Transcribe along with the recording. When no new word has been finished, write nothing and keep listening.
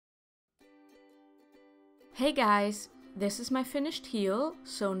Hey guys, this is my finished heel,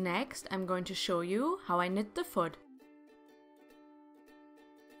 so next I'm going to show you how I knit the foot.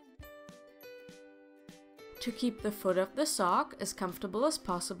 To keep the foot of the sock as comfortable as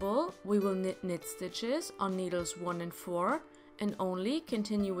possible, we will knit stitches on needles 1 and 4 and only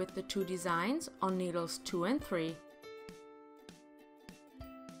continue with the 2 designs on needles 2 and 3.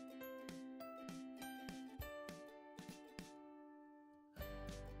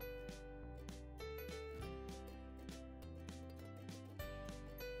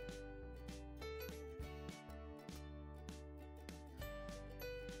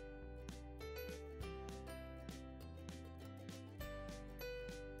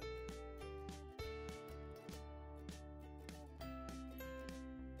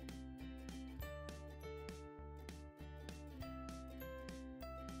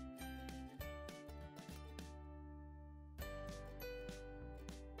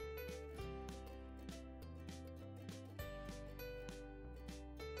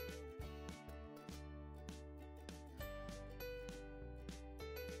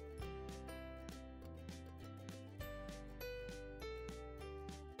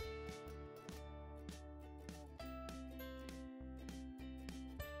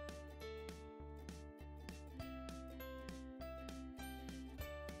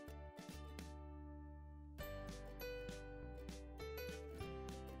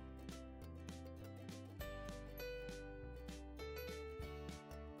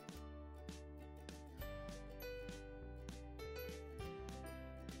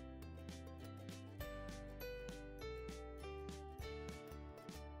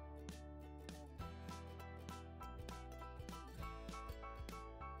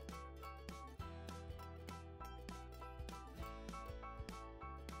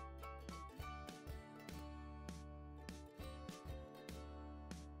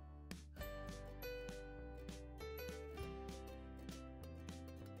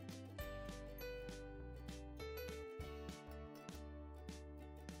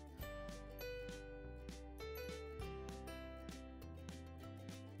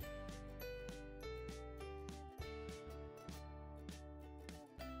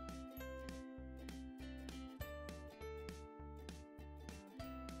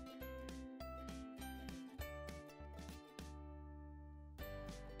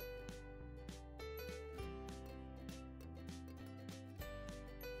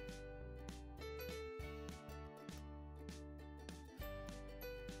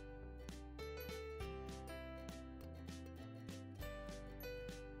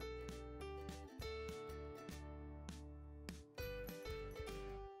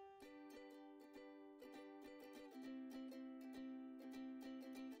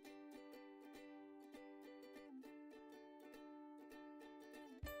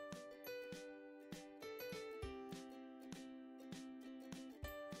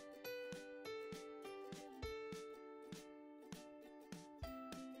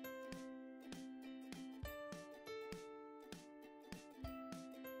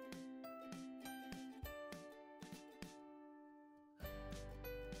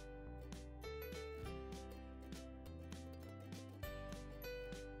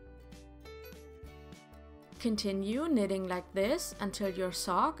 Continue knitting like this until your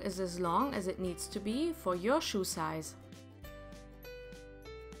sock is as long as it needs to be for your shoe size.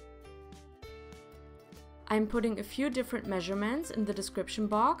 I'm putting a few different measurements in the description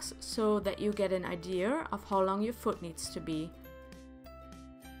box so that you get an idea of how long your foot needs to be.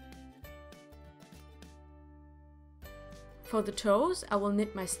 For the toes, I will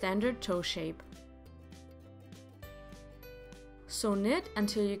knit my standard toe shape. So knit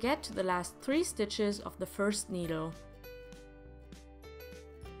until you get to the last 3 stitches of the first needle.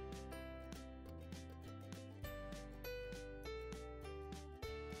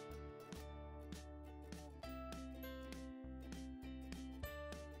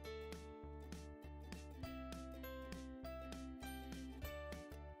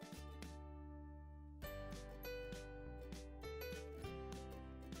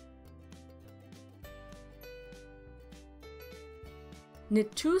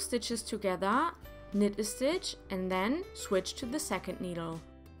 Knit 2 stitches together, knit a stitch and then switch to the second needle.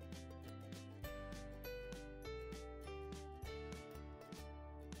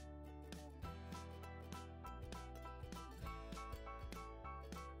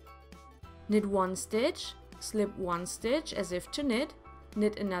 Knit 1 stitch, slip 1 stitch as if to knit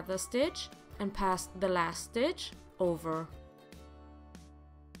another stitch and pass the last stitch over.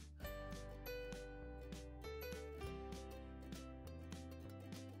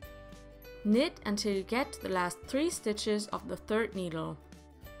 Knit until you get to the last 3 stitches of the third needle.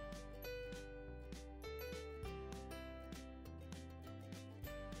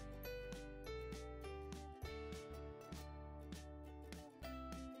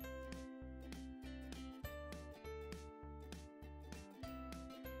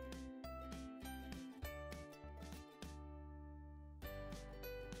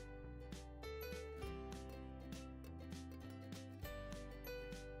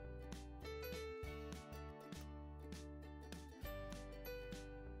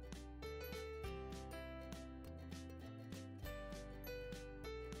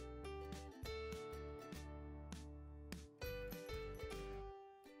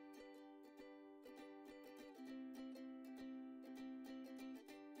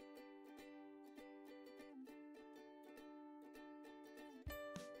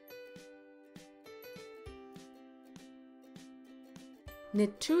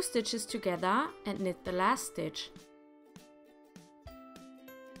 Knit 2 stitches together and knit the last stitch.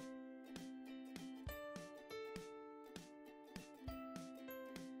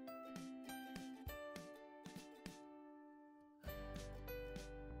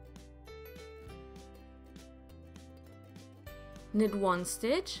 Knit 1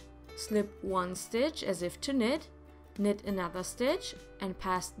 stitch, slip 1 stitch as if to knit, knit another stitch and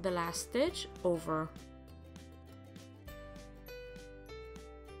pass the last stitch over.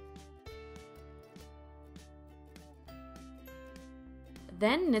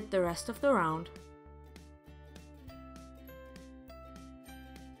 Then knit the rest of the round.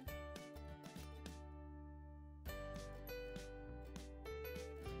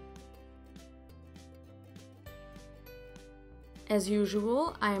 As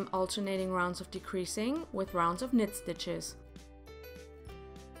usual, I am alternating rounds of decreasing with rounds of knit stitches.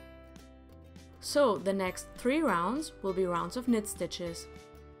 So the next 3 rounds will be rounds of knit stitches.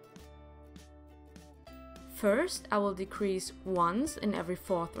 First, I will decrease once in every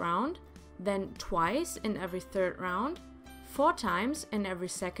 4th round, then twice in every 3rd round, 4 times in every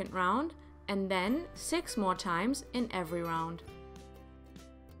 2nd round, and then 6 more times in every round.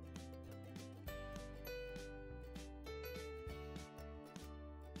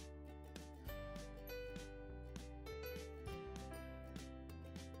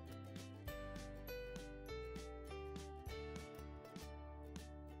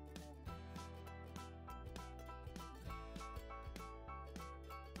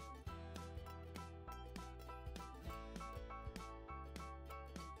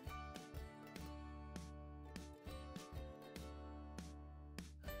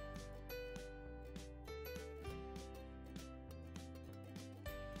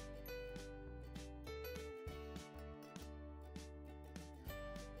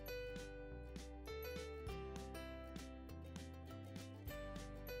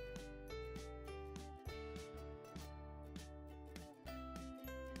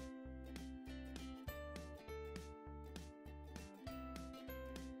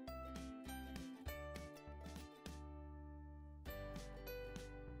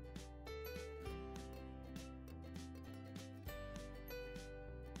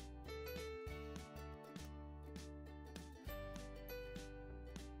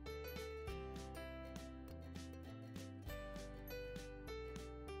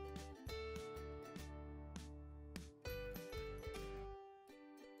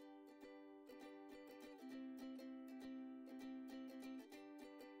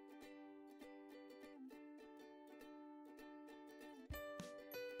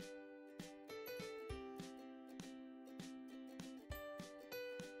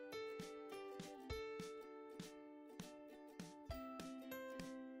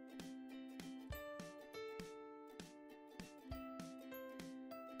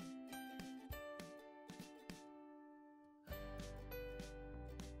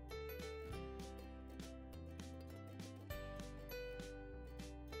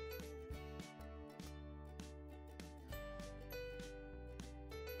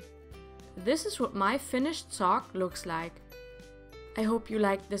 This is what my finished sock looks like. I hope you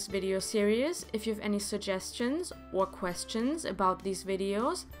liked this video series. If you have any suggestions or questions about these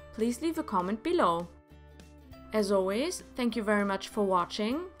videos, please leave a comment below. As always, thank you very much for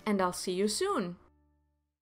watching, and I'll see you soon!